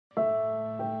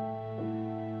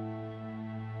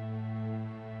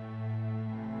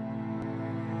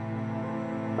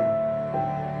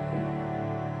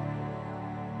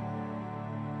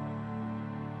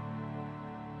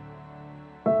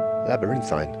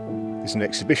Labyrinthine is an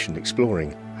exhibition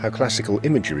exploring how classical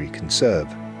imagery can serve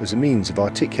as a means of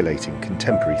articulating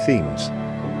contemporary themes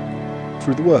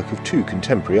through the work of two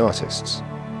contemporary artists,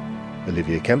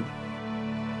 Olivia Kemp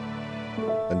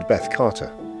and Beth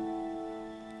Carter.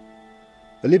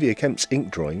 Olivia Kemp's ink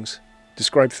drawings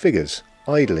describe figures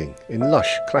idling in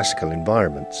lush classical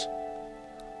environments,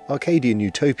 Arcadian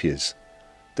utopias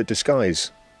that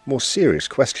disguise more serious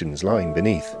questions lying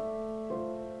beneath.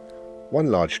 One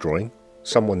large drawing,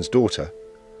 Someone's Daughter,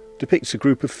 depicts a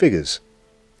group of figures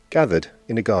gathered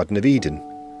in a Garden of Eden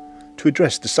to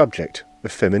address the subject of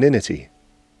femininity.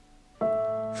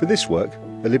 For this work,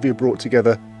 Olivia brought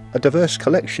together a diverse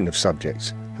collection of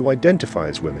subjects who identify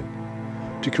as women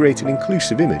to create an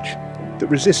inclusive image that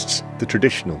resists the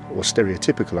traditional or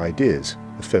stereotypical ideas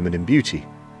of feminine beauty.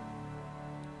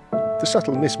 The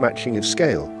subtle mismatching of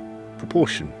scale,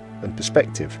 proportion and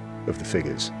perspective of the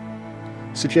figures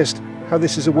suggest how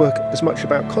this is a work as much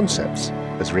about concepts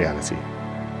as reality,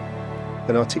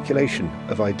 an articulation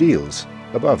of ideals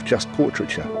above just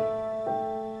portraiture.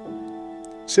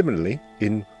 Similarly,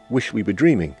 in Wish We Were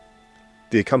Dreaming,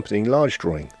 the accompanying large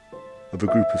drawing of a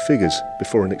group of figures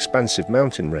before an expansive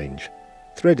mountain range,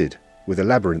 threaded with a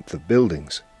labyrinth of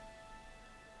buildings.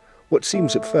 What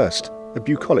seems at first a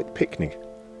bucolic picnic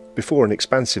before an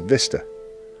expansive vista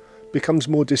becomes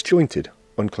more disjointed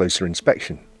on closer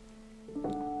inspection.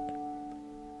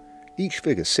 Each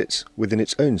figure sits within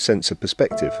its own sense of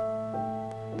perspective.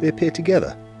 They appear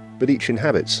together, but each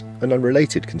inhabits an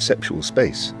unrelated conceptual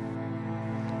space.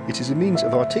 It is a means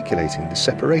of articulating the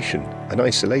separation and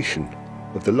isolation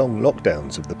of the long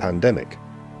lockdowns of the pandemic,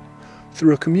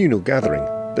 through a communal gathering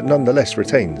that nonetheless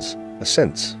retains a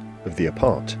sense of the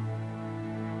apart.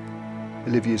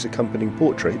 Olivia's accompanying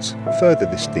portraits further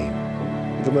this theme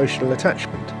of emotional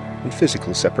attachment and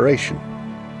physical separation.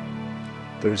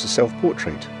 There is a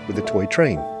self-portrait with a toy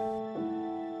train,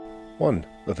 one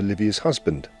of Olivia's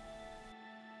husband,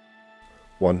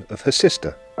 one of her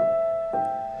sister,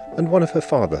 and one of her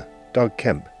father, Doug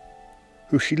Kemp,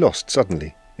 who she lost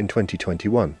suddenly in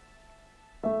 2021.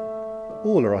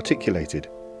 All are articulated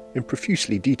in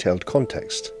profusely detailed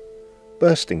context,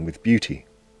 bursting with beauty,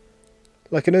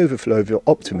 like an overflow of your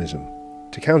optimism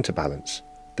to counterbalance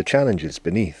the challenges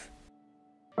beneath.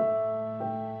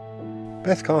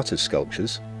 Beth Carter's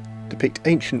sculptures depict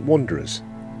ancient wanderers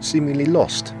seemingly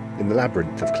lost in the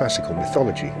labyrinth of classical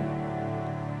mythology,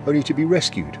 only to be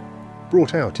rescued,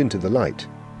 brought out into the light,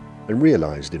 and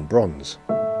realised in bronze.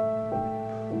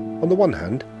 On the one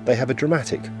hand, they have a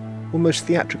dramatic, almost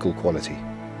theatrical quality.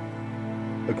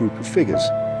 A group of figures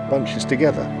bunches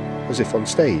together as if on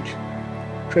stage,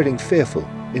 treading fearful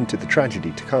into the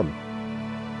tragedy to come.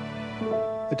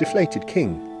 A deflated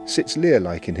king sits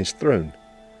Lear-like in his throne,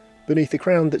 beneath a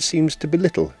crown that seems to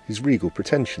belittle his regal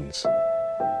pretensions.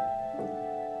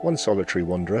 One solitary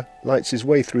wanderer lights his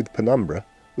way through the penumbra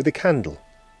with a candle,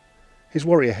 his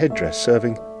warrior headdress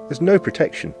serving as no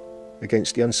protection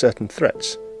against the uncertain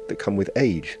threats that come with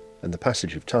age and the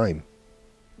passage of time.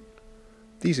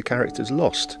 These are characters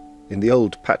lost in the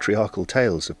old patriarchal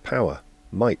tales of power,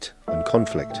 might and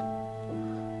conflict,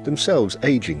 themselves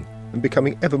aging and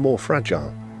becoming ever more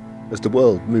fragile as the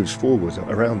world moves forward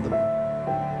around them.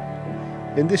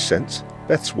 In this sense,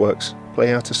 Beth's works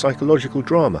play out a psychological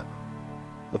drama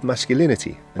of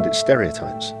masculinity and its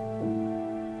stereotypes.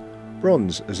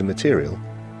 Bronze as a material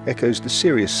echoes the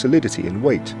serious solidity and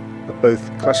weight of both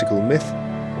classical myth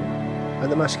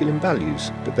and the masculine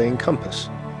values that they encompass.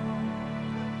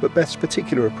 But Beth's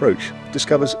particular approach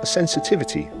discovers a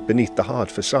sensitivity beneath the hard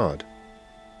facade.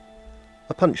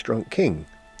 A punch-drunk king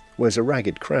wears a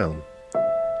ragged crown,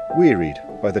 wearied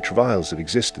by the travails of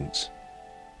existence.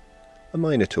 A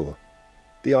minotaur,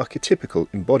 the archetypical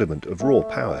embodiment of raw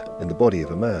power in the body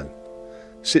of a man,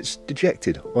 sits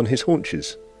dejected on his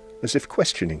haunches, as if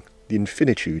questioning the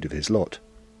infinitude of his lot.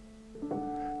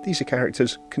 These are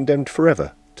characters condemned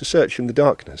forever to search in the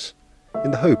darkness,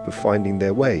 in the hope of finding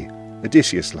their way,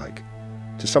 Odysseus-like,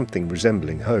 to something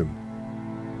resembling home.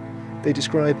 They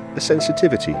describe a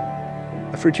sensitivity,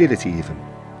 a fragility even,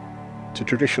 to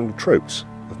traditional tropes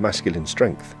of masculine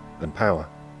strength and power.